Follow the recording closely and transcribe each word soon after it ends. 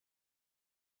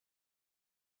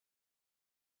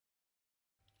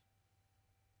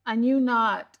I knew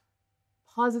not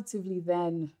positively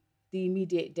then the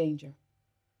immediate danger,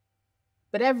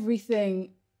 but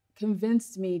everything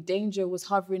convinced me danger was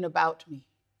hovering about me,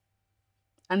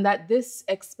 and that this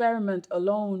experiment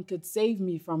alone could save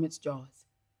me from its jaws.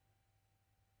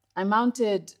 I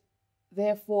mounted,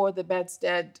 therefore, the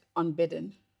bedstead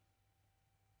unbidden,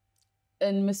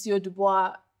 and Monsieur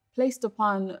Dubois placed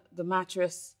upon the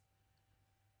mattress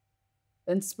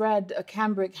and spread a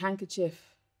cambric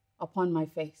handkerchief upon my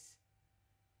face.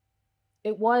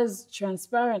 It was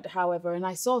transparent, however, and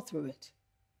I saw through it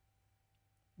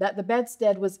that the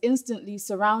bedstead was instantly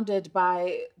surrounded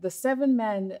by the 7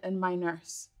 men and my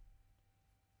nurse.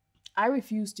 I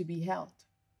refused to be held.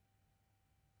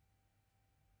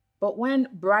 But when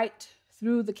bright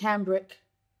through the cambric,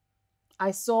 I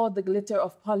saw the glitter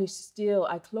of polished steel,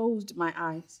 I closed my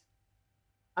eyes.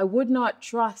 I would not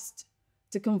trust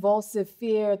to convulsive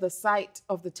fear the sight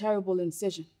of the terrible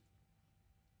incision.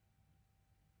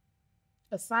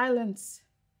 A silence,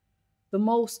 the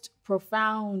most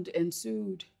profound,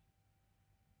 ensued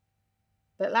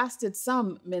that lasted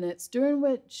some minutes, during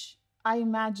which I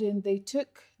imagined they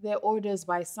took their orders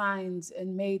by signs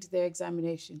and made their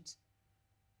examinations.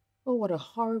 Oh, what a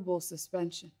horrible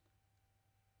suspension.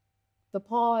 The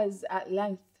pause at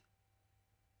length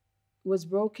was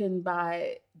broken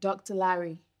by Dr.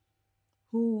 Larry,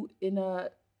 who, in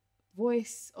a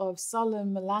voice of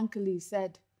solemn melancholy,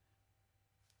 said,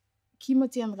 "Qui me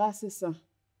tiendra, c'est ça?"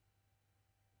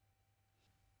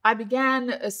 I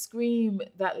began a scream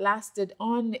that lasted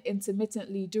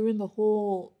unintermittently during the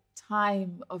whole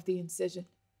time of the incision.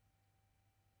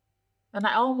 And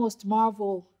I almost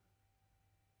marvel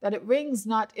that it rings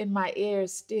not in my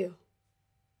ears still.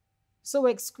 So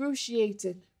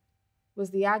excruciating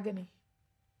was the agony.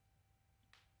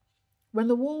 When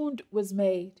the wound was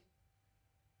made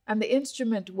and the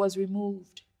instrument was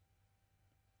removed,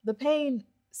 the pain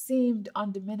seemed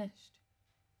undiminished,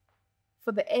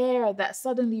 for the air that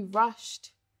suddenly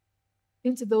rushed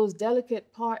into those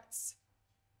delicate parts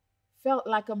felt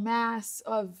like a mass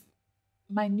of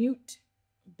minute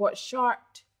but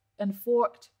sharp and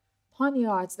forked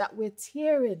poniards that were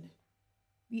tearing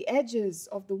the edges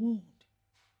of the wound.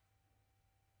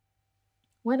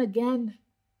 When again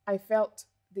I felt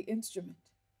the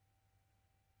instrument,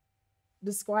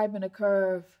 describing a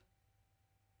curve,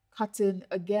 cutting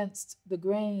against the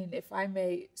grain, if I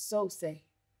may so say,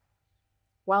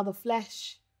 while the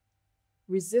flesh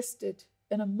resisted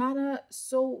in a manner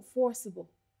so forcible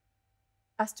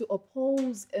as to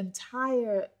oppose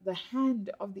entire the hand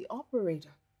of the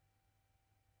operator,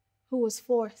 who was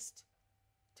forced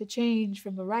to change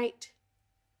from the right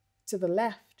to the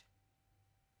left.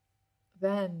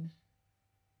 Then,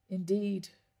 indeed,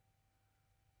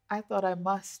 I thought I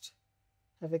must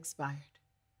have expired.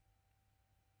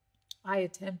 I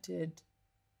attempted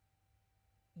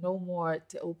no more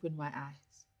to open my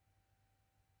eyes.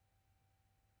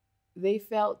 They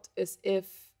felt as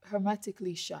if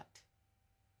hermetically shut,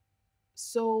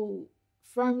 so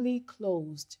firmly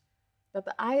closed that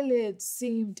the eyelids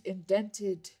seemed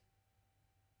indented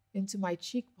into my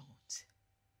cheekbones.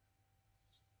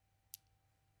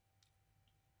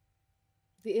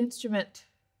 The instrument,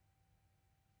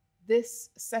 this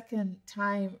second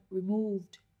time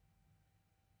removed,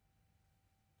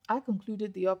 I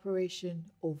concluded the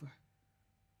operation over.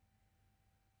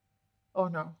 Oh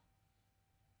no.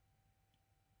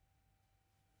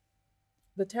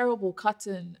 The terrible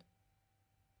cutting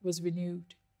was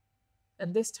renewed,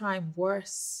 and this time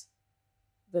worse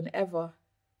than ever.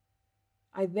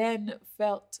 I then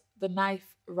felt the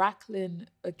knife rattling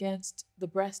against the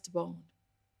breastbone,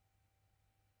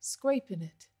 scraping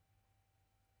it.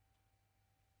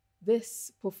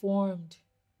 This performed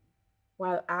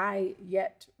while I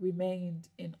yet remained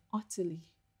in utterly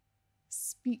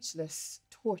speechless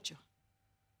torture.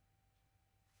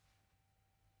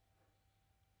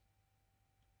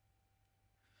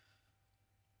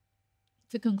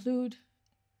 To conclude,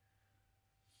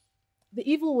 the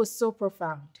evil was so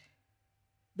profound,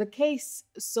 the case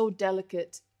so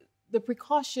delicate, the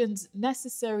precautions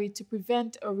necessary to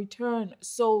prevent a return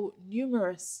so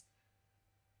numerous,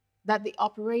 that the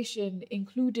operation,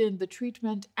 including the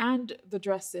treatment and the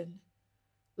dressing,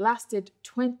 lasted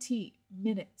 20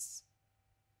 minutes.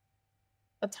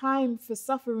 A time for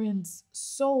sufferings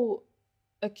so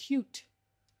acute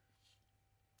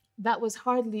that was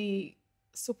hardly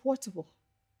supportable.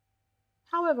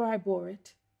 However, I bore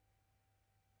it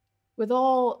with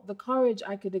all the courage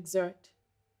I could exert,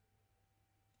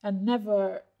 and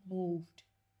never moved,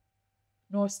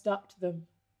 nor stopped them,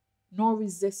 nor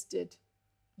resisted,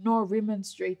 nor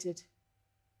remonstrated,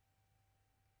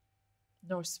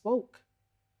 nor spoke.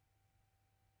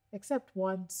 except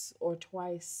once or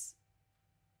twice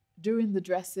during the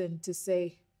dressing to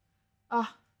say,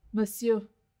 "Ah, monsieur,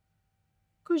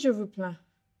 que je vous plains."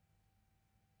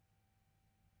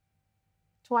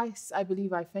 Twice, I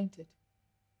believe I fainted.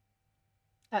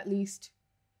 At least,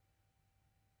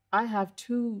 I have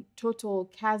two total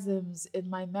chasms in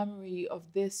my memory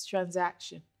of this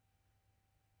transaction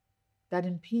that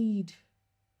impede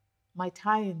my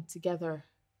tying together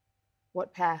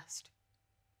what passed.